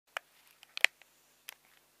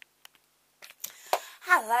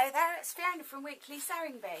Hello there, it's Fiona from Weekly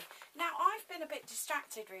Sewing Bee. Now I've been a bit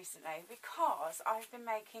distracted recently because I've been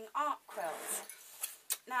making art quilts.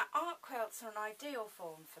 Now art quilts are an ideal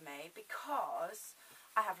form for me because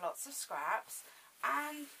I have lots of scraps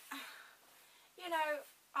and, you know,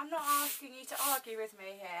 I'm not asking you to argue with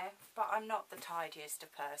me here, but I'm not the tidiest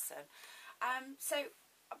of person. So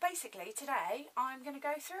basically today I'm going to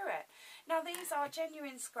go through it. Now these are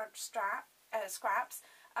genuine scraps.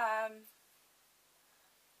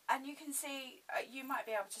 And you can see, you might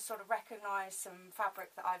be able to sort of recognise some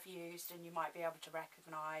fabric that I've used, and you might be able to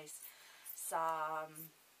recognise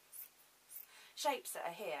some shapes that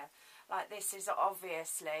are here. Like this is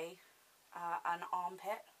obviously an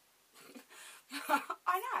armpit.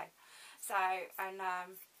 I know. So, and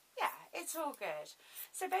yeah, it's all good.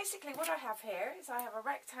 So basically what I have here is I have a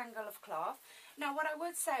rectangle of cloth. Now what I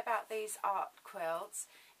would say about these art quilts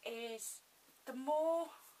is the more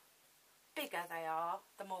bigger they are,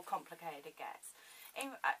 the more complicated it gets.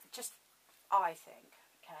 Just, I think.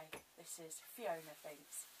 Okay, this is Fiona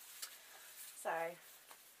thinks. So,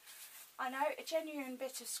 I know a genuine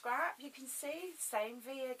bit of scrap. You can see, same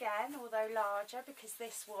V again, although larger, because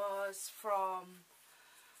this was from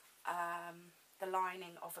the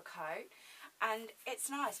lining of a coat. And it's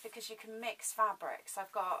nice because you can mix fabrics.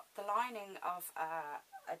 I've got the lining of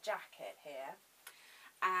a jacket here,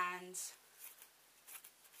 and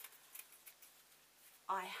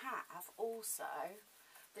I have also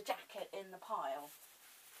the jacket in the pile.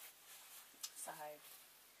 So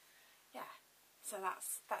yeah, so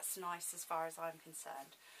that's nice as far as I'm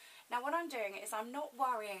concerned. Now what I'm doing is I'm not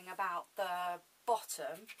worrying about the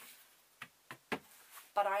bottom,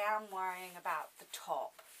 but I am worrying about the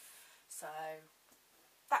top. So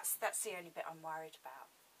that's the only bit I'm worried about.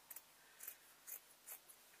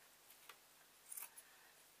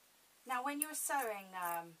 Now when you're sewing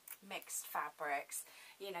mixed fabrics,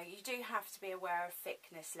 you know, you do have to be aware of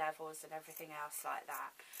thickness levels and everything else like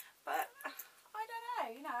that. But I don't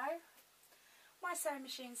know, you know, my sewing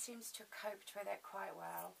machine seems to have coped with it quite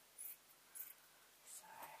well. So,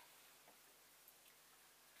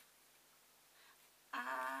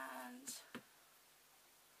 and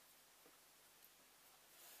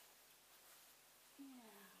yeah.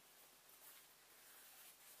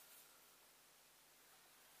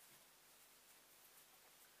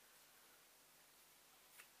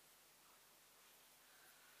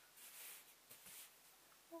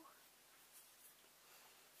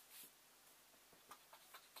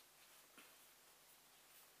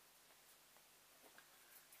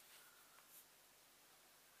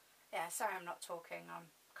 Yeah, sorry I'm not talking, I'm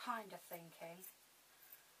kind of thinking.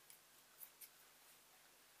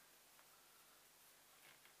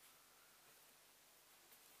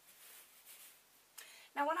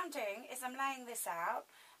 Now what I'm doing is I'm laying this out,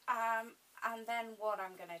 and then what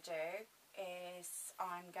I'm going to do is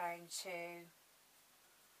I'm going to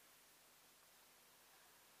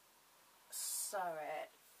sew it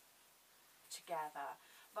together.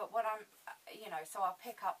 But what I'm, you know, so I'll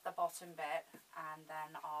pick up the bottom bit and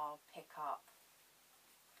then I'll pick up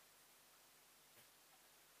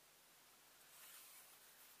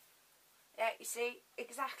yeah, you see,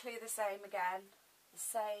 exactly the same again, the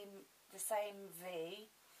same V.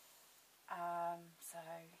 So,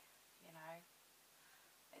 you know,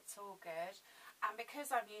 it's all good. And because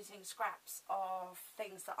I'm using scraps of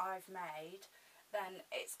things that I've made, then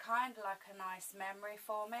it's kind of like a nice memory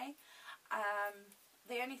for me.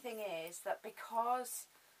 The only thing is that because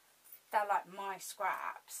they're like my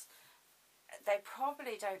scraps, they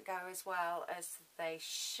probably don't go as well as they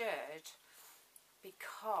should,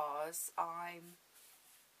 because I'm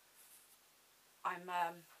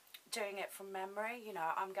doing it from memory. You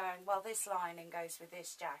know, I'm going, well, this lining goes with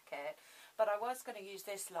this jacket, but I was going to use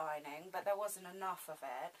this lining, but there wasn't enough of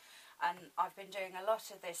it, and I've been doing a lot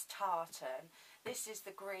of this tartan. This is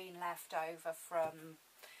the green left over from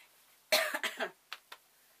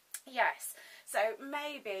yes, so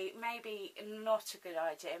maybe not a good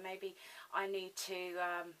idea. Maybe I need to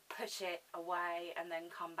put it away and then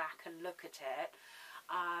come back and look at it.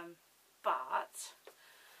 But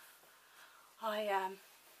I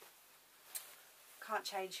can't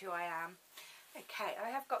change who I am. Okay, I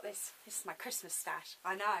have got this. This is my Christmas stash.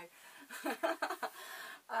 I know.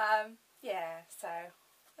 Yeah, so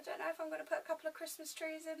I don't know if I'm going to put a couple of Christmas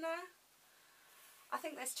trees in there. I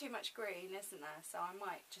think there's too much green, isn't there? So I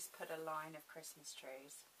might just put a line of Christmas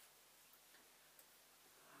trees.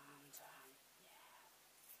 And, yeah.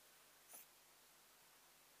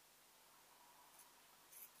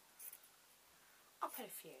 I'll put a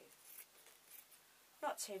few.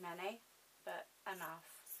 Not too many, but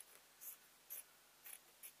enough.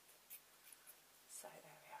 So there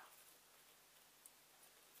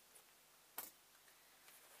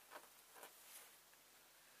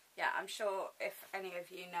I'm sure if any of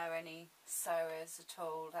you know any sewers at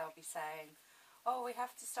all, they'll be saying, oh, we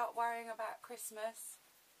have to start worrying about Christmas.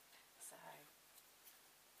 So,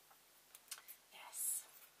 yes.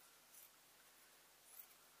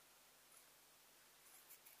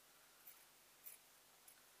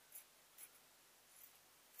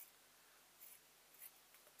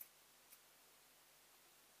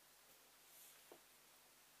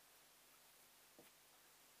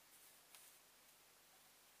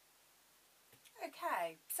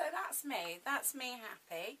 Okay, so that's me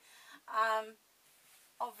happy.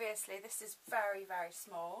 Obviously this is very, very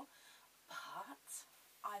small, but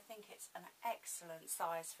I think it's an excellent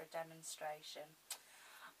size for a demonstration.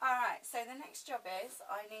 Alright, so the next job is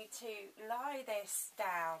I need to lie this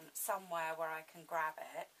down somewhere where I can grab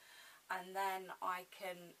it, and then I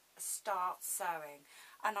can start sewing.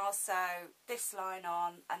 And I'll sew this line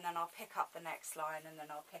on, and then I'll pick up the next line, and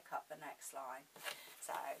then I'll pick up the next line.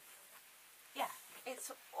 So, yeah,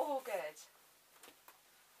 it's all good.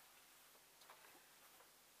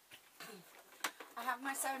 I have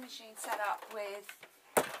my sewing machine set up with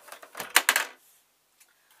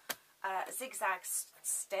a zigzag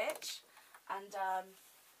stitch, and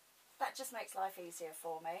that just makes life easier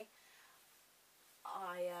for me.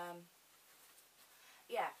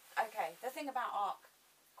 Yeah, okay, the thing about arc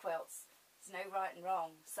quilts, there's no right and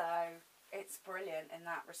wrong, so it's brilliant in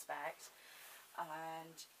that respect.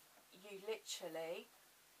 And you literally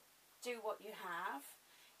do what you have.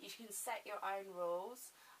 You can set your own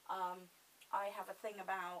rules. I have a thing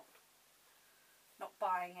about not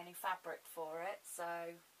buying any fabric for it, so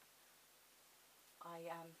I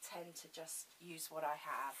tend to just use what I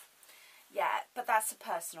have. Yeah, but that's a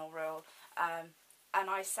personal rule. And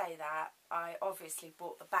I say that, I obviously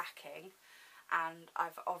bought the backing, and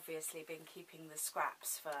I've obviously been keeping the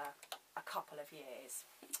scraps for a couple of years.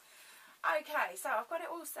 Okay, so I've got it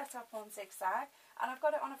all set up on zigzag, and I've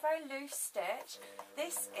got it on a very loose stitch.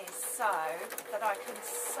 This is so that I can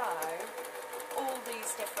sew all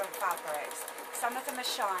these different fabrics. Some of them are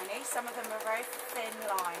shiny, some of them are very thin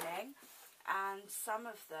lining, and some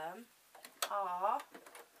of them are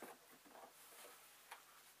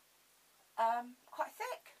quite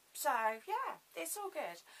thick. So yeah, it's all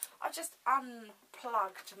good. I just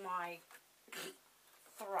unplugged my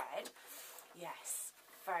thread. Yes,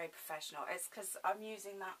 very professional. It's because I'm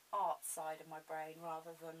using that art side of my brain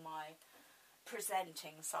rather than my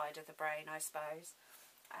presenting side of the brain, I suppose.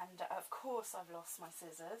 And of course I've lost my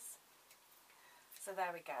scissors. So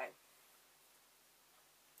there we go.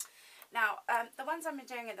 Now, the ones I've been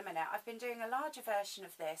doing at the minute, I've been doing a larger version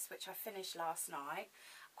of this, which I finished last night.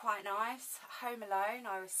 Quite nice. Home alone.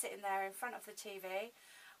 I was sitting there in front of the TV.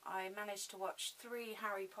 I managed to watch 3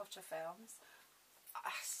 Harry Potter films.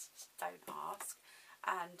 Don't ask.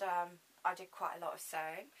 And I did quite a lot of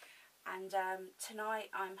sewing. And tonight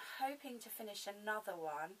I'm hoping to finish another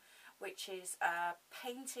one, which is a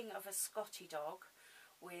painting of a Scotty dog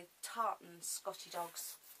with tartan Scotty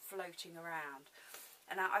dogs floating around.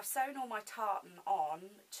 And now I've sewn all my tartan on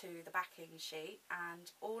to the backing sheet,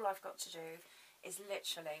 and all I've got to do is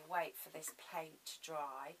literally wait for this paint to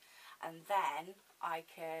dry, and then I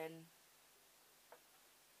can,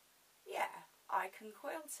 yeah, I can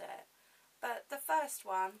quilt it. But the first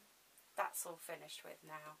one, that's all finished with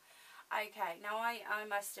now. Okay, now I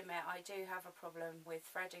must admit I do have a problem with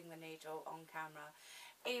threading the needle on camera,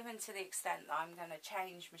 even to the extent that I'm going to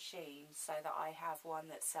change machines so that I have one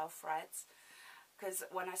that self-threads. Because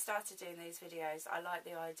when I started doing these videos, I like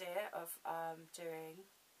the idea of doing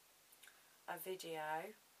a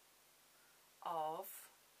video of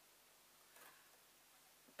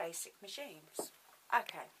basic machines.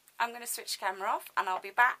 Okay, I'm going to switch the camera off, and I'll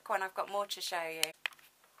be back when I've got more to show you.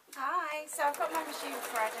 Hi, so I've got my machine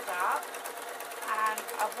threaded up, and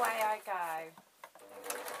away I go.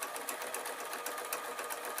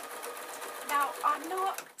 Now, I'm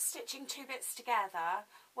not stitching 2 bits together.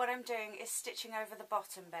 What I'm doing is stitching over the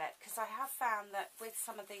bottom bit, because I have found that with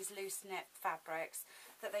some of these loose knit fabrics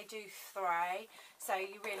that they do fray, so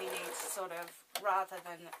you really need to sort of, rather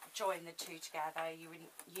than join the 2 together,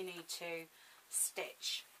 you need to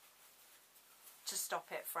stitch to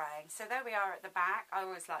stop it fraying. So there we are at the back. I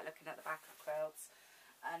always like looking at the back of quilts,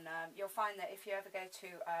 and you'll find that if you ever go to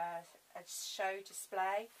a show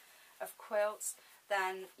display of quilts,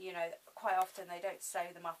 then, you know, quite often they don't sew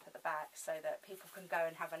them up at the back so that people can go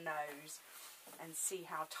and have a nose and see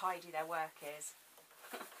how tidy their work is.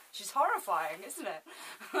 Which is horrifying, isn't it?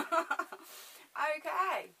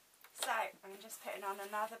 Okay, so I'm just putting on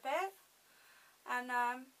another bit, and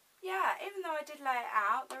yeah, even though I did lay it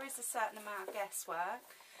out, there is a certain amount of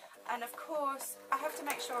guesswork. And of course I have to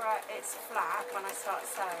make sure it's flat when I start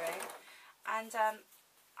sewing, and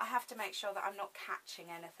I have to make sure that I'm not catching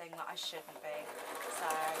anything that I shouldn't be. So,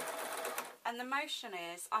 and the motion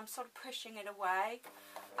is I'm sort of pushing it away,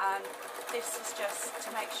 and this is just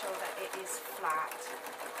to make sure that it is flat.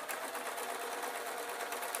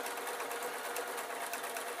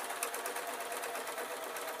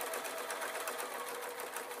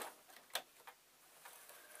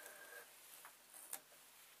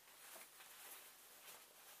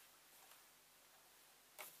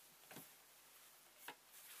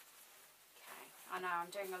 I know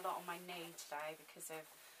I'm doing a lot on my knee today because of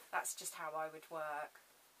that's just how I would work,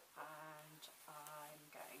 and I'm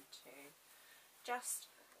going to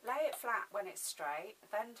just lay it flat when it's straight,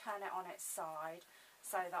 then turn it on its side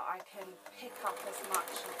so that I can pick up as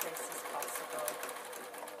much of this as possible.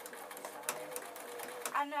 So,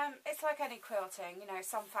 and it's like any quilting, you know,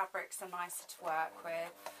 some fabrics are nicer to work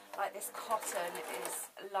with, like this cotton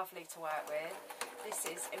is lovely to work with. This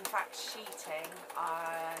is in fact sheeting,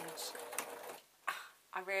 and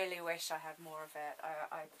I really wish I had more of it.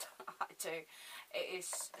 I do. It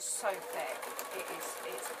is so thick. It's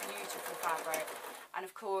beautiful fabric, and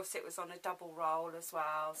of course it was on a double roll as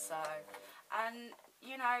well. So, and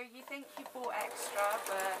you know, you think you bought extra,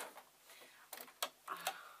 but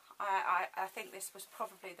I think this was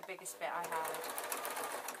probably the biggest bit I had.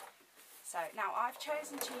 So now I've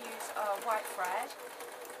chosen to use white thread.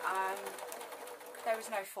 There was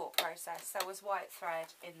no thought process. There was white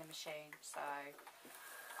thread in the machine, so.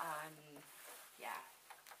 Yeah,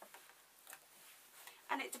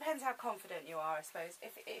 and it depends how confident you are, I suppose.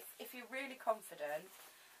 If you're really confident,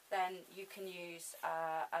 then you can use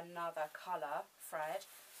another colour thread,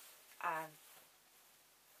 and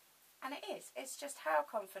it's just how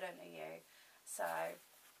confident are you. So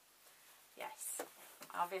yes,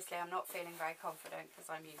 obviously I'm not feeling very confident because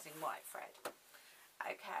I'm using white thread.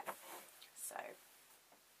 Okay, so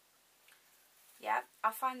yeah,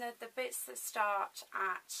 I find that the bits that start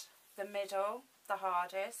at the middle the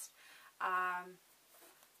hardest.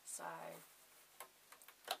 So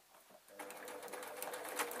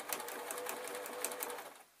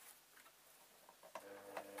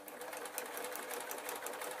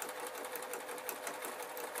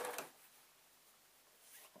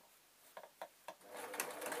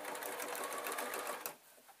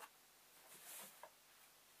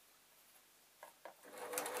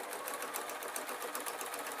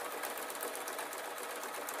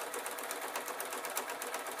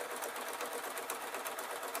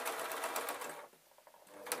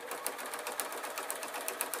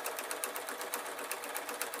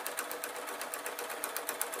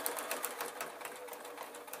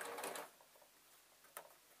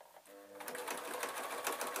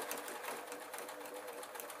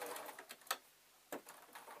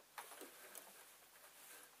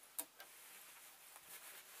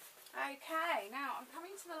okay, now I'm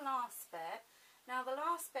coming to the last bit. Now the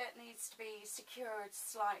last bit needs to be secured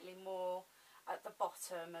slightly more at the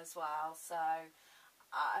bottom as well, so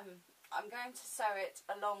I'm going to sew it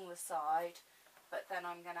along the side, but then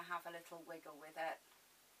I'm going to have a little wiggle with it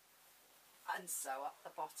and sew up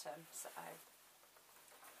the bottom. So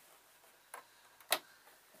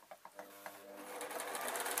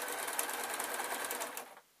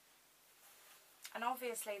and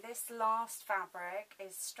obviously this last fabric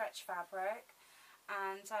is stretch fabric,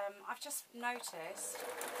 and I've just noticed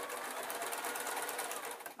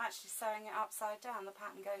I'm actually sewing it upside down. The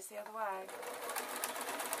pattern goes the other way.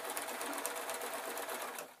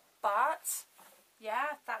 But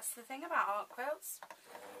yeah, that's the thing about art quilts.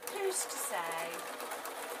 Who's to say?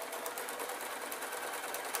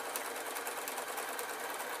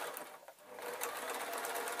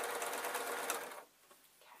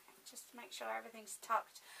 Just to make sure everything's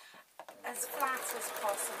tucked as flat as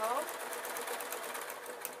possible.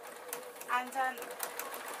 And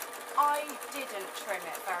I didn't trim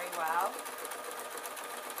it very well,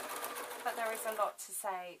 but there is a lot to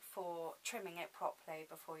say for trimming it properly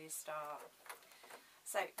before you start.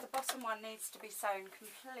 So the bottom one needs to be sewn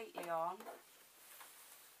completely on,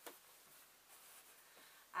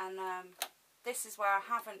 and this is where I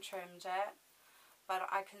haven't trimmed it, but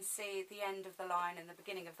I can see the end of the line and the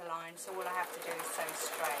beginning of the line, so all I have to do is sew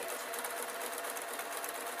straight.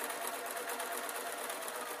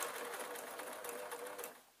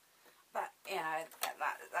 But, you know,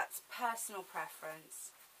 that's personal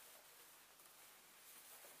preference.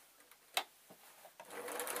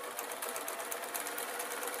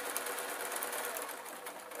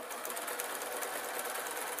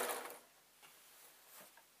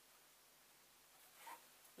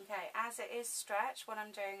 Okay, as it is stretched, what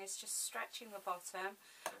I'm doing is just stretching the bottom,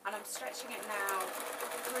 and I'm stretching it now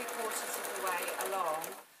 3/4 of the way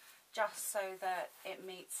along, just so that it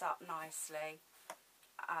meets up nicely,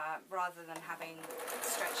 rather than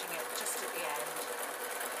stretching it just at the end.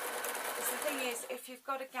 Because the thing is, if you've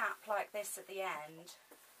got a gap like this at the end,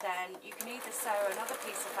 then you can either sew another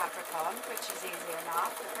piece of fabric on, which is easy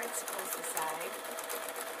enough, the principle's the same,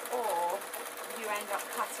 or you end up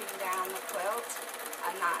cutting down the quilt,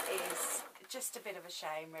 and that is just a bit of a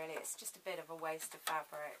shame, really. It's just a bit of a waste of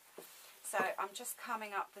fabric. So I'm just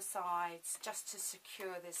coming up the sides just to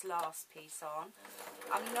secure this last piece on.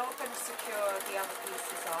 I'm not going to secure the other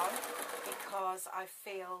pieces on because I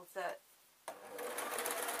feel that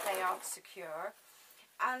they aren't secure.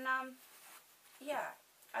 And yeah,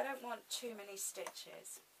 I don't want too many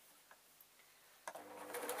stitches.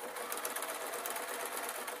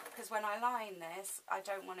 Because when I line this, I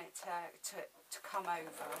don't want it to come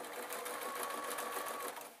over.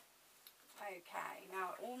 Okay,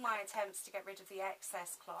 now all my attempts to get rid of the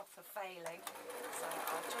excess cloth are failing, so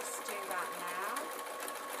I'll just do that now.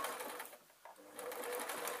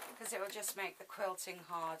 Because it will just make the quilting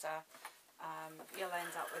harder. You'll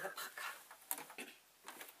end up with a pucker.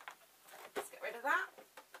 Let's get rid of that.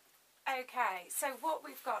 Okay, so what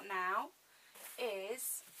we've got now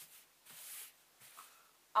is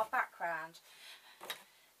our background.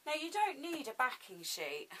 Now you don't need a backing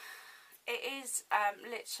sheet. It is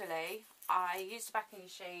literally, I used a backing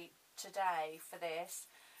sheet today for this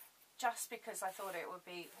just because I thought it would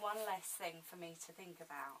be one less thing for me to think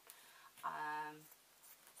about.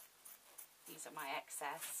 These are my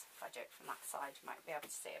excess. If I do it from that side, you might be able to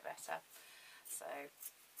see it better. So,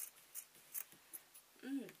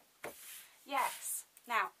 yes.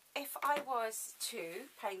 Now, if I was to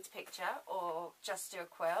paint a picture or just do a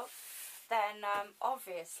quilt, then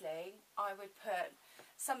obviously I would put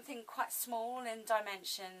something quite small in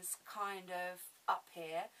dimensions kind of up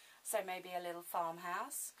here, so maybe a little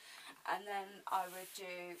farmhouse, and then I would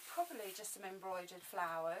do probably just some embroidered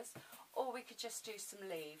flowers, or we could just do some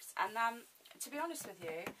leaves. And to be honest with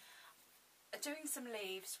you, doing some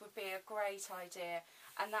leaves would be a great idea,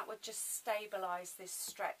 and that would just stabilise this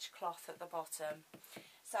stretch cloth at the bottom.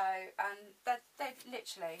 So, and they're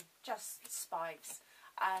literally just spikes,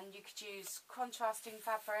 and you could use contrasting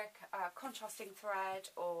fabric, contrasting thread,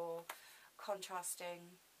 or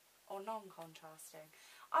contrasting or non-contrasting.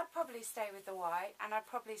 I'd probably stay with the white, and I'd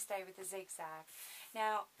probably stay with the zigzag.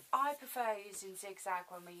 Now, I prefer using zigzag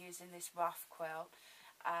when we're using this rough quilt,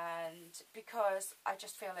 and because I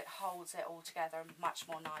just feel it holds it all together much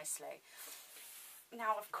more nicely.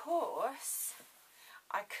 Now, of course,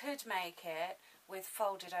 I could make it with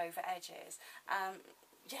folded over edges.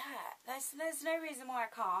 Yeah, there's no reason why I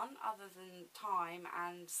can't, other than time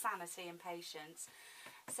and sanity and patience.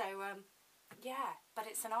 So, yeah, but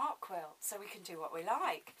it's an art quilt, so we can do what we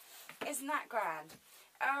like. Isn't that grand?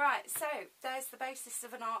 Alright, so there's the basis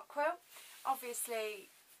of an art quilt.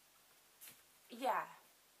 Obviously, yeah,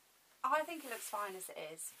 I think it looks fine as it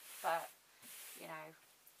is, but, you know,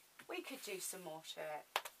 we could do some more to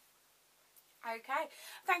it. Okay,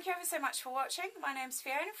 thank you ever so much for watching. My name's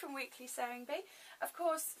Fiona from Weekly Sewing Bee. Of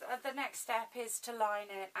course, the next step is to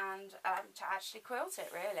line it and to actually quilt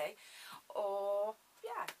it, really. Or,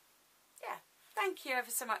 yeah. Thank you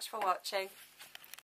ever so much for watching.